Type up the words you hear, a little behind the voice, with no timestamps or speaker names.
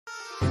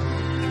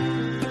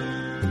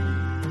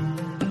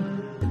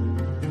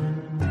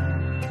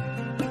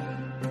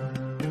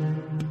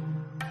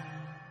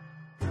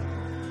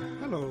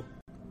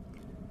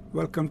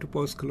Welcome to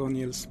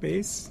Postcolonial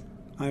Space.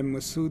 I'm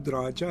Masood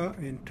Raja,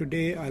 and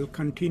today I'll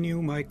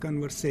continue my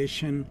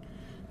conversation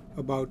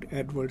about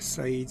Edward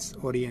Said's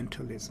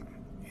Orientalism.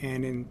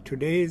 And in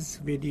today's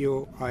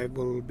video, I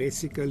will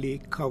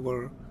basically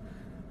cover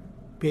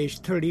page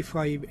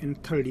 35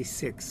 and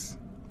 36.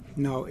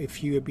 Now,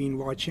 if you have been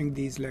watching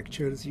these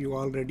lectures, you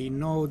already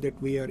know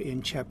that we are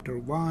in chapter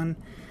 1,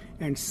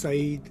 and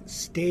Said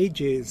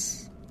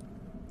stages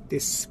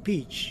this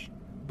speech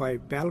by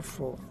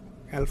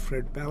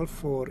Alfred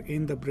Balfour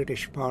in the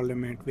British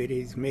Parliament, where he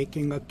is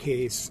making a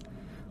case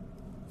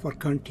for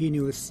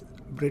continuous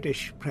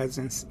British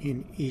presence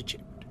in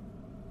Egypt.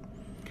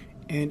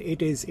 And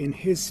it is in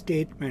his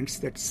statements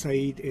that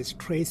Said is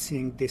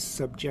tracing this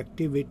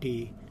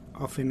subjectivity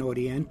of an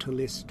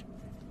Orientalist,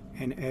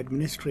 an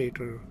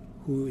administrator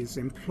who is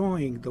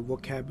employing the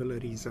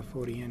vocabularies of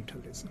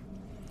Orientalism.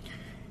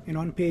 And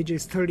on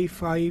pages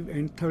 35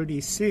 and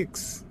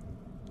 36,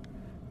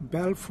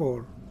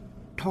 Balfour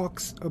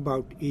talks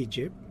about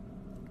Egypt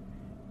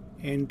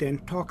and then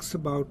talks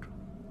about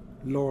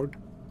Lord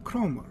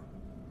Cromer,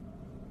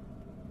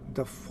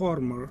 the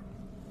former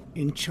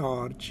in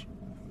charge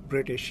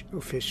British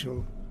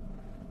official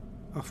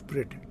of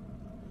Britain.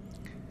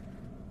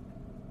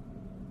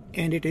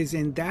 And it is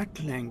in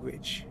that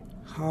language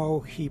how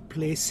he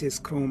places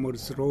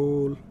Cromer's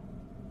role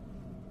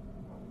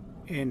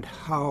and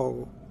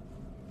how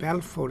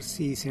Balfour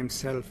sees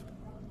himself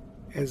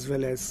as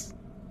well as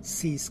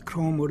sees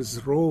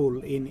Cromer's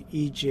role in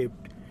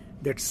Egypt,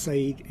 that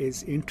Said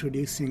is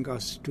introducing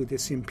us to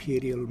this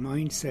imperial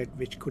mindset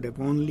which could have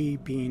only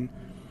been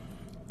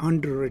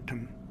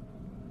underwritten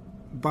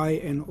by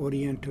an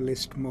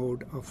Orientalist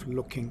mode of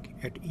looking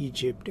at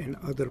Egypt and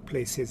other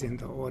places in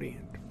the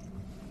Orient.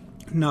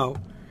 Now,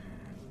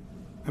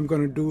 I'm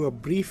going to do a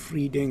brief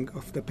reading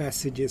of the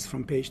passages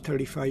from page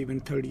 35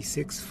 and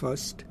 36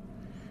 first.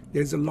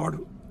 There's a lot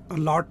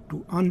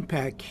to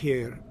unpack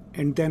here,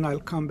 and then I'll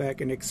come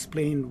back and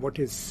explain what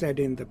is said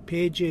in the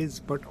pages,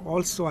 but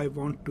also I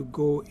want to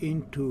go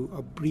into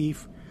a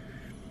brief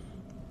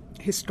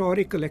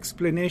historical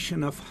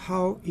explanation of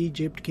how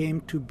Egypt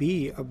came to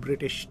be a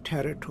British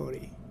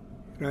territory,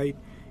 right?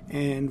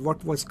 And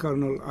what was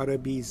Colonel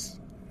Arabi's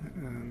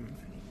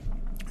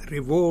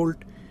revolt,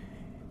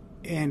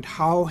 and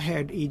how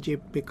had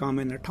Egypt become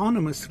an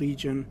autonomous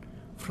region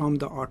from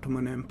the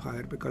Ottoman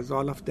Empire, because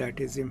all of that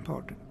is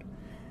important.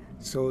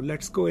 So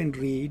let's go and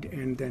read,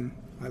 and then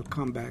I'll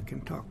come back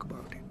and talk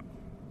about it.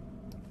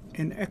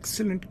 An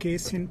excellent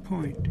case in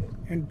point,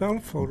 and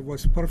Balfour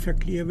was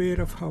perfectly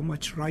aware of how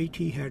much right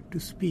he had to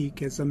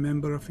speak as a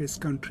member of his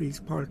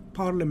country's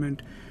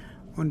parliament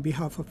on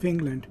behalf of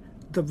England,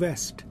 the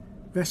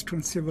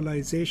Western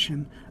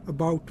civilization,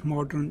 about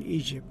modern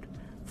Egypt.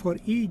 For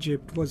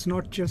Egypt was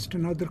not just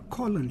another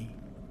colony.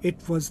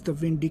 It was the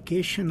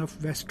vindication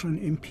of Western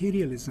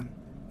imperialism.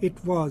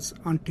 It was,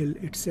 until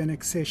its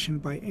annexation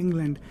by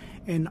England,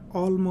 an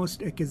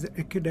almost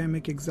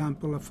academic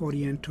example of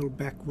Oriental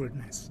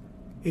backwardness.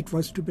 It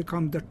was to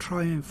become the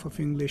triumph of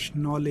English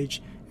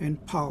knowledge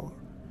and power.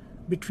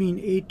 Between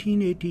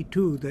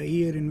 1882, the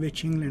year in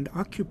which England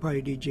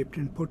occupied Egypt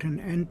and put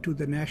an end to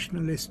the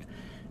nationalist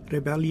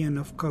rebellion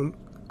of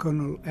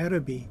Colonel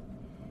Arabi,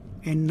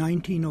 and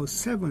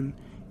 1907,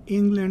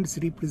 England's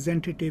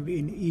representative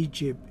in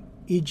Egypt,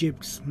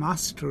 Egypt's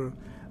master,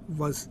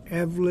 was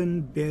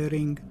Evelyn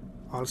Baring,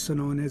 also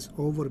known as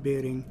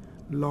Overbearing,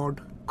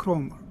 Lord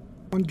Cromer.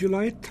 On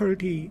July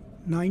 30,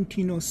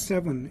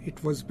 1907,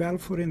 it was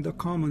Balfour in the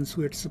Commons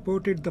who had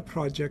supported the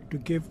project to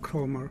give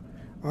Cromer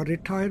a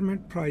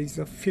retirement prize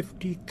of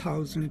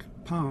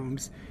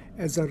 £50,000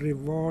 as a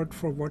reward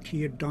for what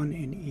he had done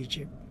in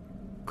Egypt.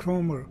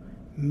 Cromer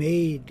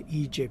made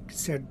Egypt,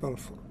 said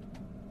Balfour.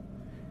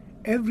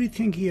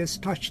 Everything he has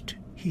touched,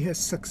 he has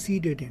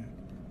succeeded in.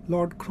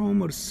 Lord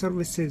Cromer's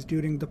services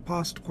during the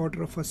past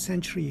quarter of a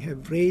century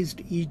have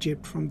raised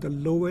Egypt from the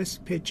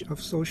lowest pitch of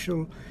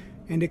social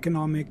and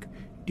economic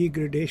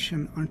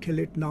degradation until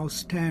it now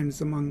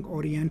stands among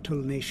Oriental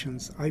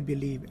nations, I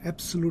believe,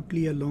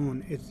 absolutely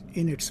alone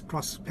in its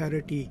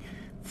prosperity,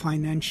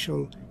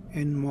 financial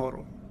and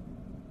moral.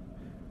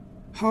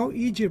 How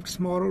Egypt's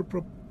moral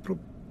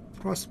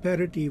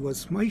prosperity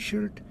was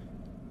measured,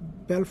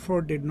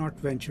 Balfour did not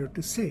venture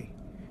to say.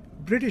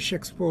 British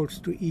exports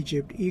to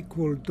Egypt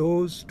equaled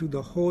those to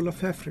the whole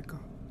of Africa.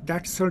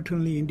 That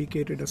certainly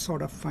indicated a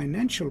sort of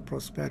financial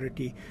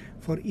prosperity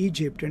for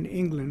Egypt and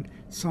England,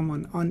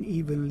 somewhat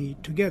unevenly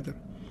together.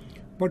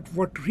 But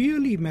what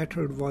really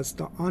mattered was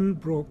the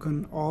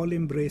unbroken,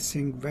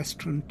 all-embracing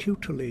Western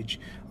tutelage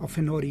of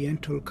an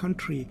Oriental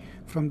country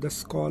from the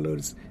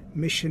scholars,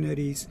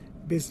 missionaries,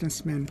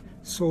 businessmen,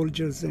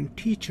 soldiers, and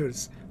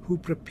teachers who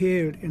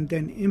prepared and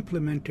then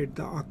implemented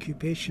the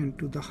occupation,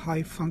 to the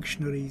high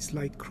functionaries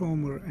like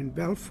Cromer and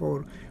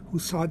Balfour, who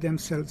saw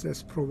themselves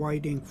as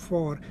providing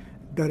for,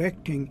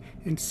 directing,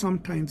 and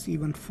sometimes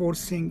even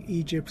forcing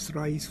Egypt's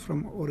rise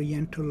from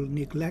Oriental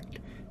neglect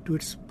to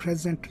its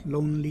present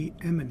lonely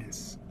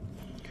eminence.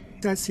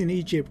 Success in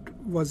Egypt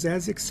was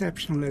as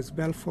exceptional as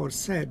Balfour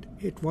said.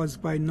 It was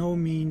by no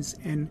means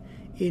an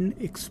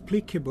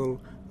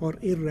inexplicable or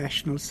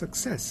irrational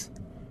success.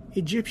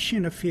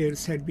 Egyptian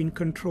affairs had been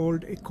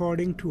controlled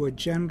according to a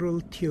general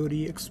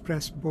theory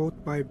expressed both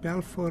by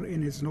Balfour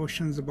in his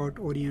notions about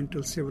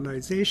Oriental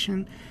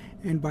civilization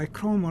and by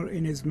Cromer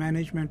in his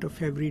management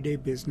of everyday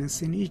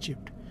business in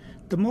Egypt.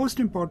 The most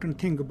important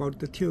thing about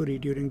the theory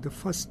during the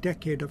first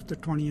decade of the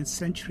 20th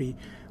century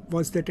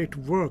was that it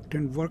worked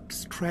and worked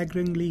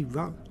staggeringly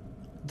well.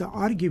 The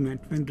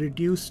argument, when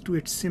reduced to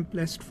its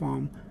simplest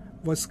form,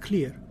 was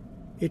clear.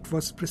 It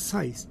was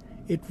precise.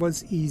 It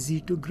was easy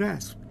to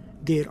grasp.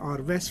 There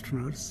are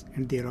Westerners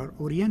and there are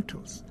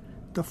Orientals.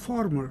 The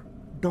former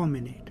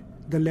dominate.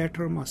 The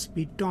latter must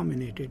be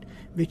dominated,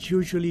 which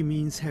usually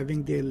means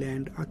having their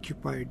land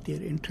occupied,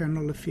 their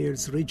internal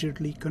affairs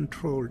rigidly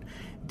controlled,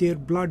 their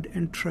blood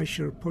and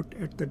treasure put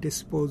at the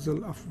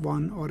disposal of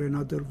one or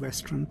another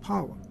Western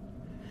power.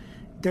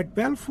 That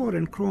Balfour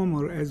and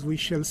Cromer, as we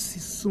shall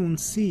soon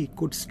see,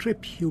 could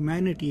strip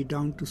humanity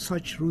down to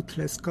such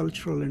ruthless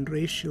cultural and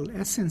racial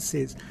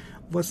essences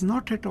was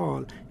not at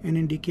all an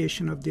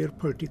indication of their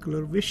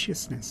particular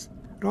viciousness.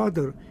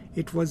 Rather,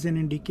 it was an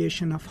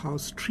indication of how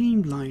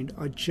streamlined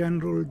a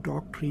general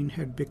doctrine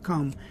had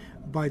become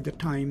by the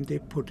time they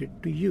put it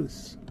to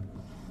use.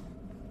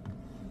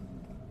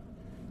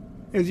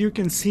 As you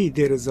can see,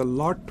 there is a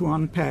lot to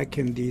unpack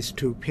in these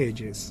 2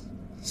 pages.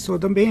 So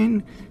the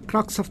main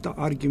crux of the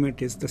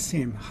argument is the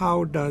same.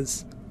 How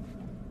does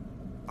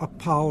a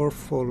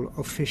powerful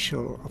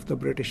official of the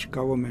British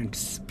government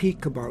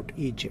speak about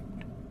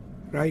Egypt,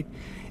 right?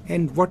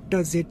 And what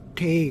does it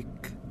take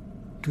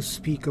to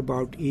speak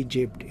about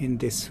Egypt in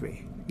this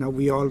way? Now,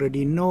 we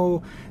already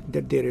know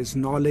that there is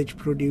knowledge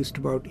produced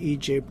about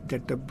Egypt,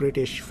 that the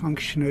British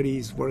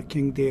functionaries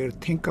working there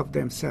think of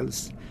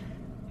themselves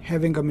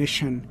having a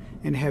mission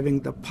and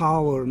having the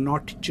power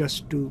not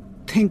just to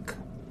think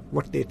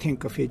what they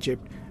think of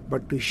Egypt,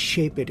 but to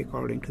shape it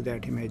according to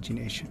that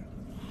imagination.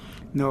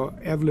 Now,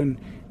 Evelyn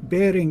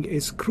Baring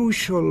is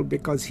crucial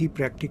because he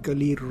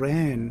practically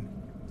ran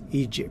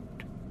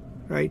Egypt,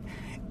 right?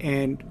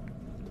 And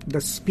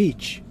the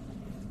speech,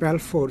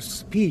 Balfour's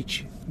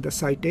speech, the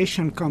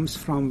citation comes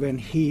from when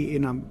he,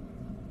 in a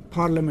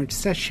parliament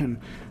session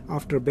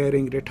after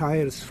Baring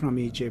retires from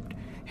Egypt,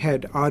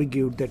 had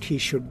argued that he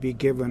should be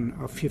given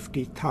a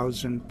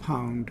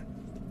 £50,000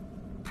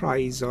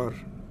 prize or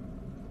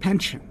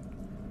pension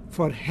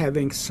for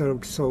having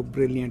served so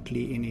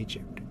brilliantly in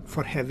Egypt,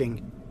 for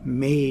having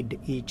made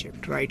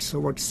Egypt, right? So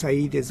what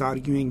Said is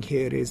arguing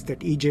here is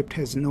that Egypt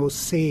has no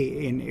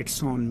say in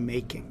its own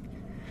making.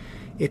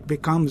 It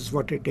becomes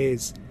what it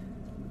is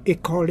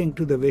according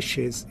to the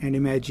wishes and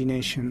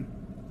imagination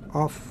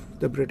of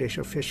the British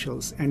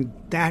officials. And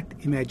that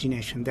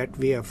imagination, that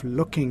way of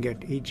looking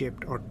at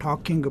Egypt or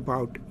talking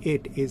about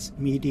it, is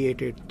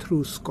mediated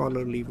through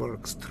scholarly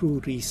works,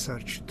 through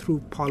research, through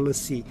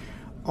policy.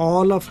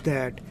 All of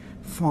that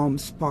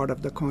forms part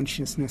of the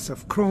consciousness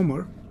of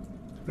Cromer,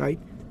 right,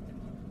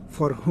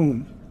 for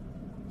whom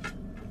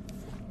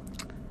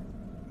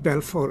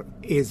Balfour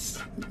is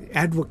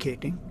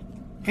advocating,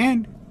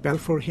 and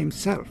Balfour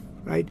himself,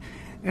 right?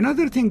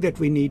 Another thing that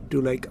we need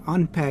to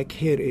unpack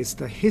here is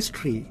the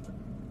history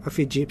of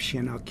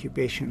Egyptian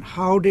occupation.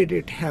 How did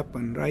it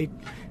happen, right?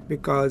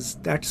 Because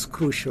that's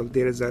crucial.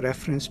 There is a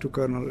reference to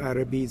Colonel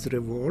Arabi's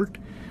revolt.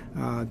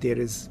 There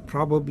is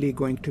probably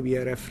going to be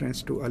a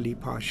reference to Ali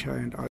Pasha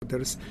and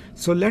others.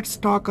 So let's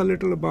talk a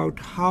little about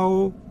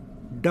how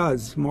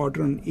does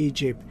modern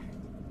Egypt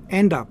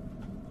end up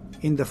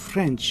in the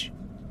French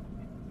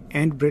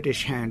and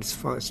British hands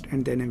first,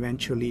 and then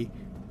eventually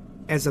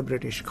as a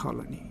British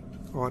colony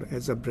or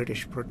as a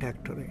British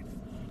protectorate.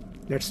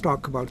 Let's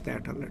talk about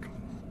that a little.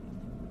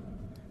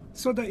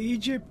 So the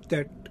Egypt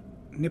that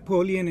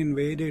Napoleon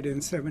invaded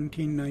in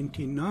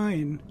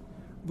 1799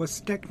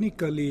 was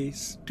technically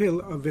still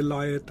a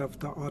vilayet of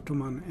the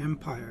Ottoman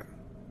Empire,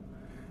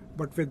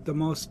 but with the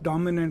most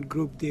dominant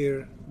group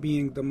there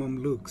being the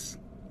Mamluks.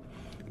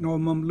 Now,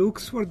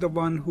 Mamluks were the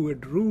one who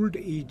had ruled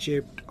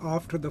Egypt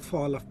after the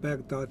fall of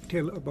Baghdad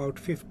till about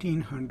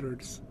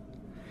 1500s,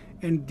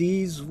 and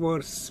these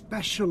were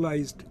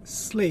specialized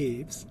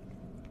slaves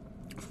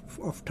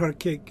of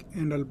Turkic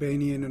and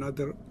Albanian and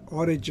other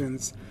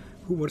origins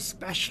who were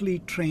specially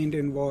trained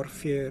in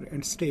warfare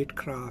and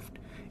statecraft,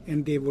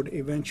 and they would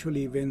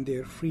eventually win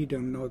their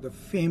freedom. Now,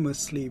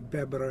 famously,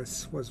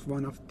 Bebaras was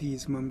one of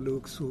these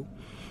Mamluks who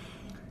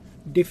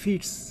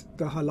defeats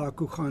the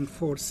Halaku Khan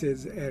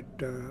forces at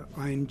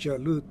Ain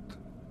Jalut,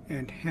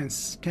 and hence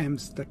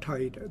stems the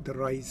tide,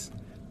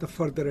 the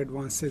further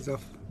advances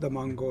of the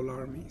Mongol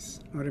armies.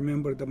 Now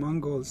remember, the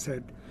Mongols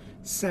had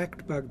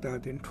sacked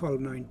Baghdad in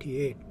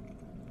 1298.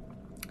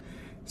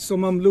 So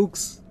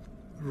Mamluks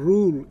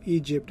rule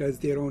Egypt as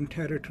their own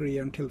territory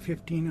until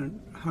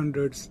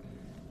 1500s,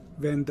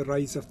 when the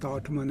rise of the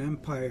Ottoman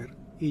Empire.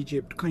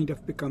 Egypt kind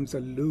of becomes a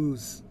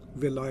loose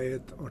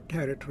vilayet or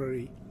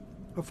territory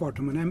of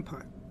Ottoman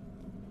Empire.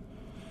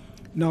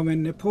 Now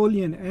when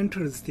Napoleon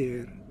enters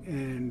there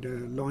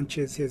and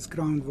launches his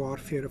ground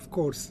warfare, of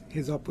course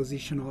his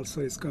opposition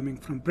also is coming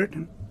from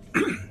Britain.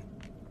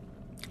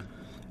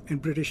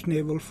 and British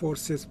naval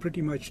forces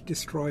pretty much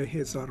destroy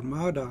his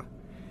armada.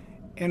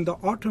 And the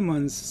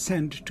Ottomans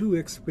send 2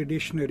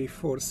 expeditionary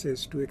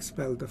forces to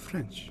expel the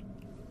French.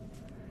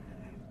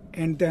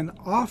 And then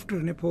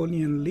after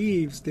Napoleon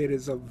leaves, there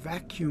is a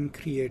vacuum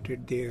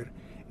created there,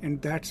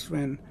 and that's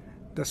when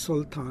the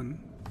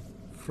Sultan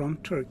from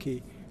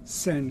Turkey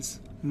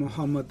sends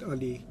Muhammad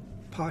Ali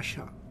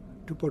Pasha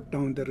to put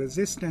down the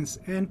resistance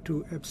and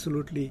to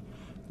absolutely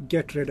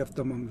get rid of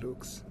the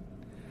Mamluks.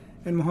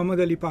 And Muhammad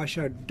Ali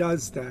Pasha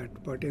does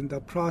that, but in the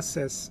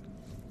process,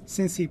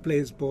 since he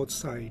plays both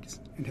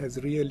sides and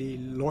has really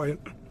loyal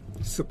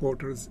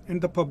supporters,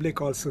 and the public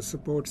also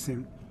supports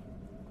him,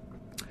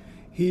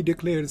 he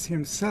declares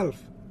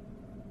himself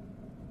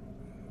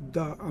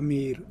the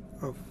Amir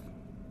of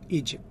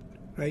Egypt,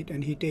 right?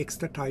 And he takes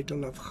the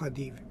title of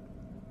Khedive,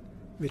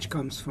 which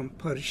comes from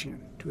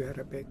Persian to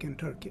Arabic and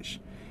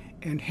Turkish.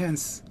 And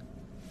hence,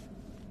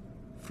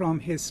 from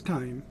his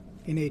time,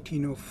 in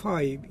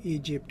 1805,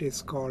 Egypt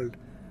is called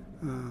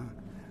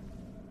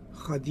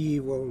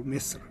Khedive of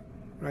Misr,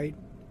 right?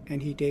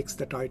 And he takes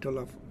the title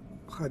of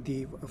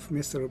Khedive of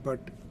Misr, but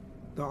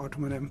the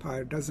Ottoman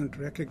Empire doesn't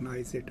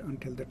recognize it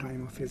until the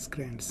time of his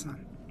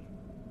grandson.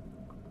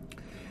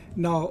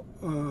 Now,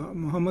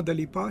 Muhammad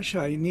Ali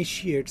Pasha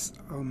initiates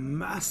a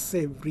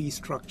massive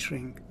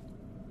restructuring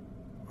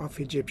of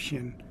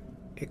Egyptian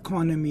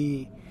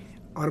economy,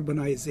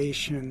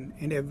 urbanization,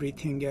 and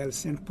everything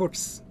else, and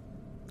puts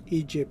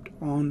Egypt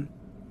on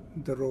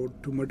the road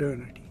to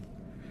modernity.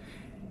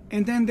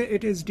 And then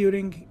it is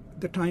during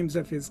the times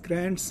of his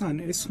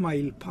grandson,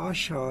 Ismail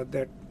Pasha,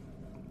 that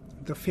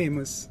the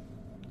famous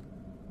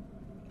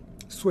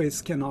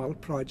Suez Canal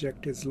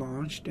project is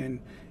launched, and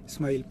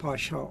Ismail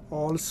Pasha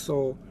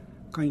also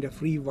kind of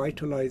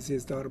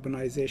revitalizes the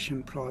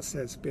urbanization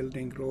process,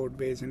 building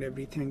roadways and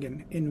everything,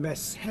 and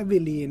invests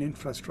heavily in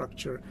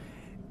infrastructure.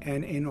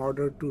 And in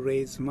order to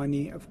raise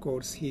money, of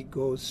course, he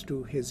goes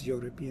to his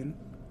European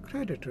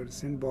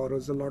creditors and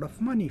borrows a lot of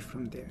money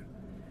from there.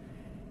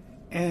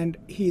 And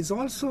he's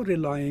also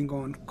relying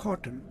on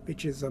cotton,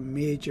 which is a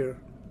major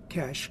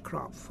cash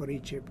crop for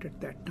Egypt at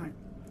that time.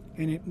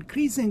 And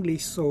increasingly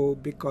so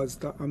because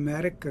the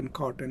American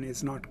cotton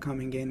is not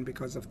coming in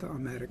because of the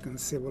American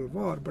Civil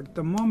War. But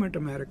the moment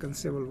American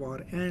Civil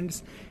War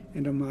ends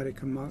and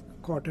American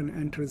cotton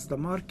enters the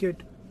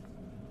market,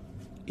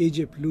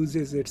 Egypt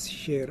loses its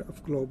share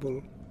of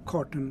global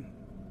cotton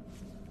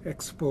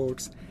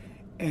exports,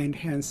 and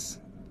hence,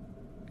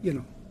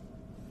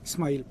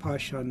 Ismail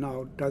Pasha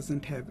now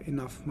doesn't have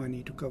enough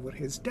money to cover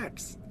his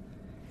debts.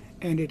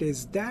 And it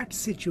is that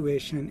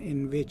situation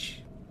in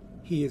which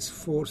he is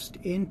forced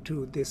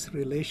into this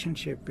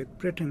relationship with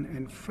Britain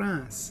and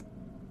France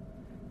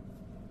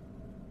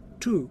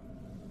to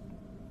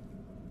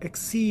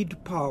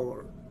accede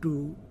power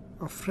to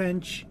a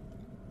French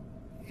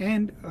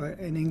and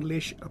an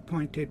English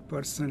appointed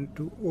person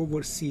to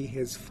oversee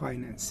his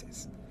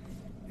finances.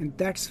 And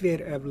that's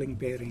where Evelyn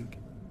Baring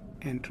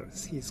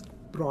enters. He's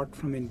brought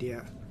from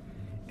India,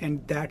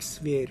 and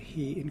that's where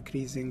he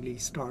increasingly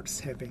starts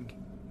having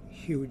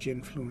huge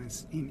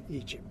influence in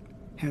Egypt.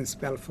 Hence,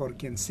 Balfour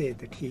can say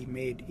that he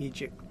made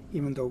Egypt,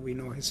 even though we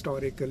know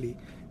historically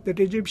that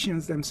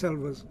Egyptians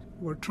themselves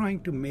were trying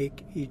to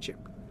make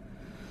Egypt.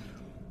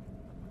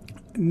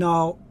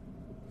 Now,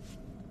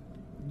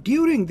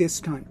 during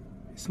this time,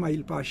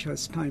 Ismail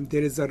Pasha's time,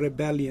 there is a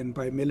rebellion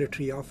by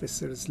military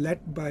officers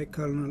led by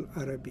Colonel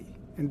Arabi,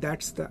 and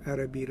that's the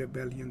Arabi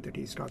rebellion that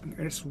he's talking.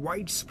 And it's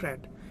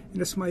widespread,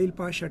 and Ismail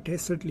Pasha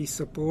tacitly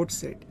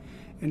supports it,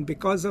 and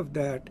because of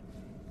that,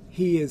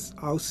 he is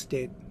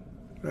ousted,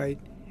 right?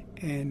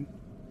 And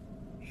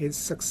his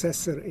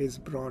successor is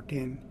brought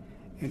in,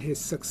 and his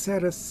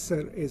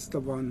successor is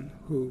the one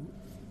who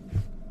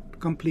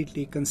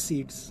completely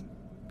concedes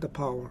the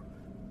power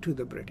to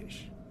the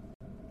British.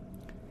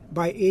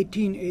 By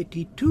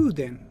 1882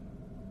 then,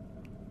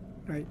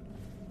 right,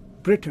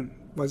 Britain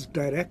was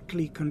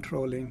directly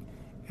controlling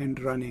and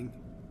running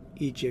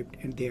Egypt,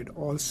 and they had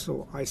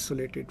also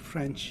isolated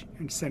French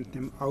and sent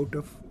them out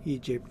of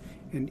Egypt,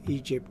 and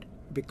Egypt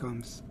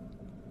becomes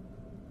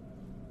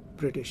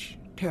British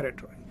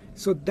territory.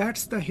 So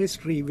that's the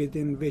history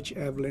within which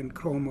Evelyn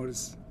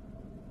Cromer's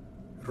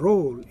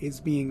role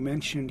is being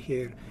mentioned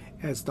here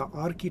as the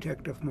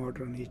architect of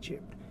modern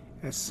Egypt,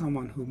 as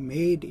someone who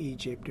made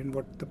Egypt. And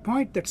what the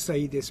point that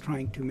Said is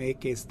trying to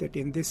make is that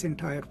in this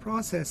entire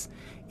process,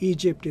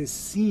 Egypt is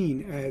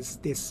seen as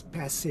this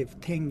passive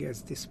thing,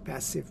 as this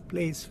passive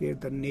place where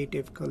the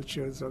native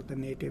cultures or the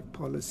native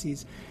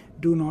policies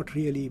do not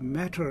really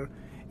matter,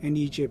 and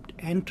Egypt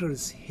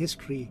enters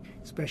history,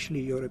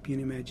 especially European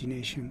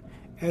imagination,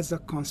 as a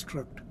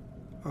construct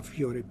of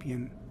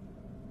European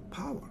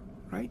power,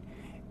 right?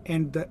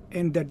 And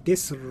that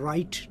this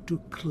right to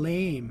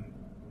claim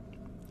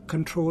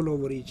control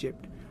over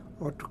Egypt,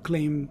 or to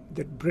claim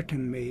that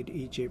Britain made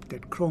Egypt,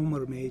 that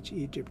Cromer made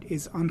Egypt,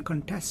 is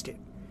uncontested.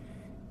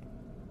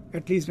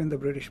 at least in the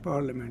British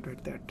Parliament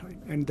at that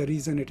time. And the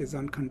reason it is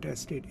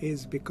uncontested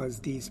is because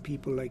these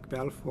people like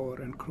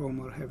Balfour and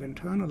Cromer have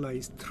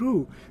internalized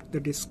through the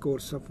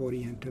discourse of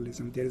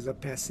Orientalism. There is a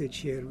passage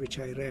here which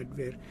I read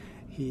where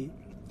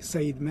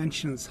Said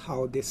mentions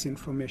how this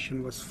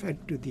information was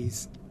fed to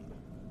these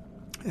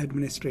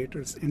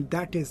administrators, and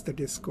that is the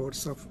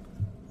discourse of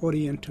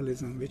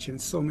Orientalism, which in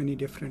so many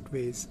different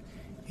ways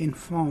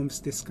informs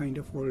this kind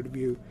of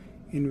worldview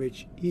in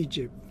which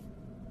Egypt,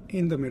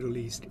 in the Middle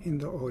East, in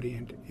the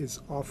Orient,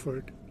 is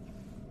offered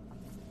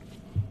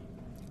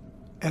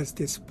as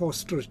this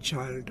poster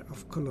child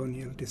of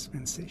colonial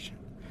dispensation.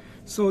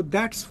 So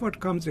that's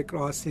what comes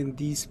across in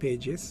these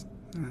pages.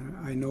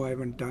 I know I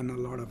haven't done a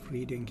lot of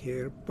reading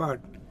here, but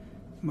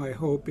my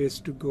hope is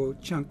to go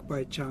chunk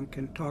by chunk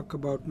and talk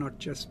about not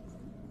just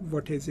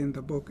what is in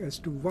the book as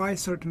to why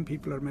certain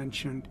people are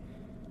mentioned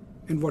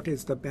and what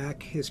is the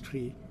back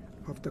history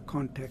of the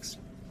context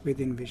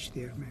within which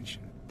they are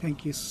mentioned.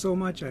 Thank you so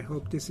much. I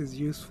hope this is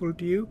useful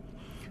to you.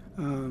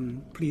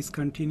 Please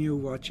continue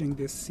watching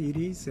this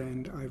series,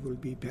 and I will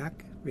be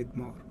back with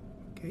more.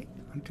 Okay,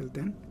 until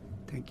then,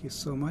 thank you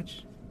so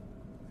much.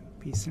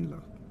 Peace and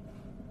love.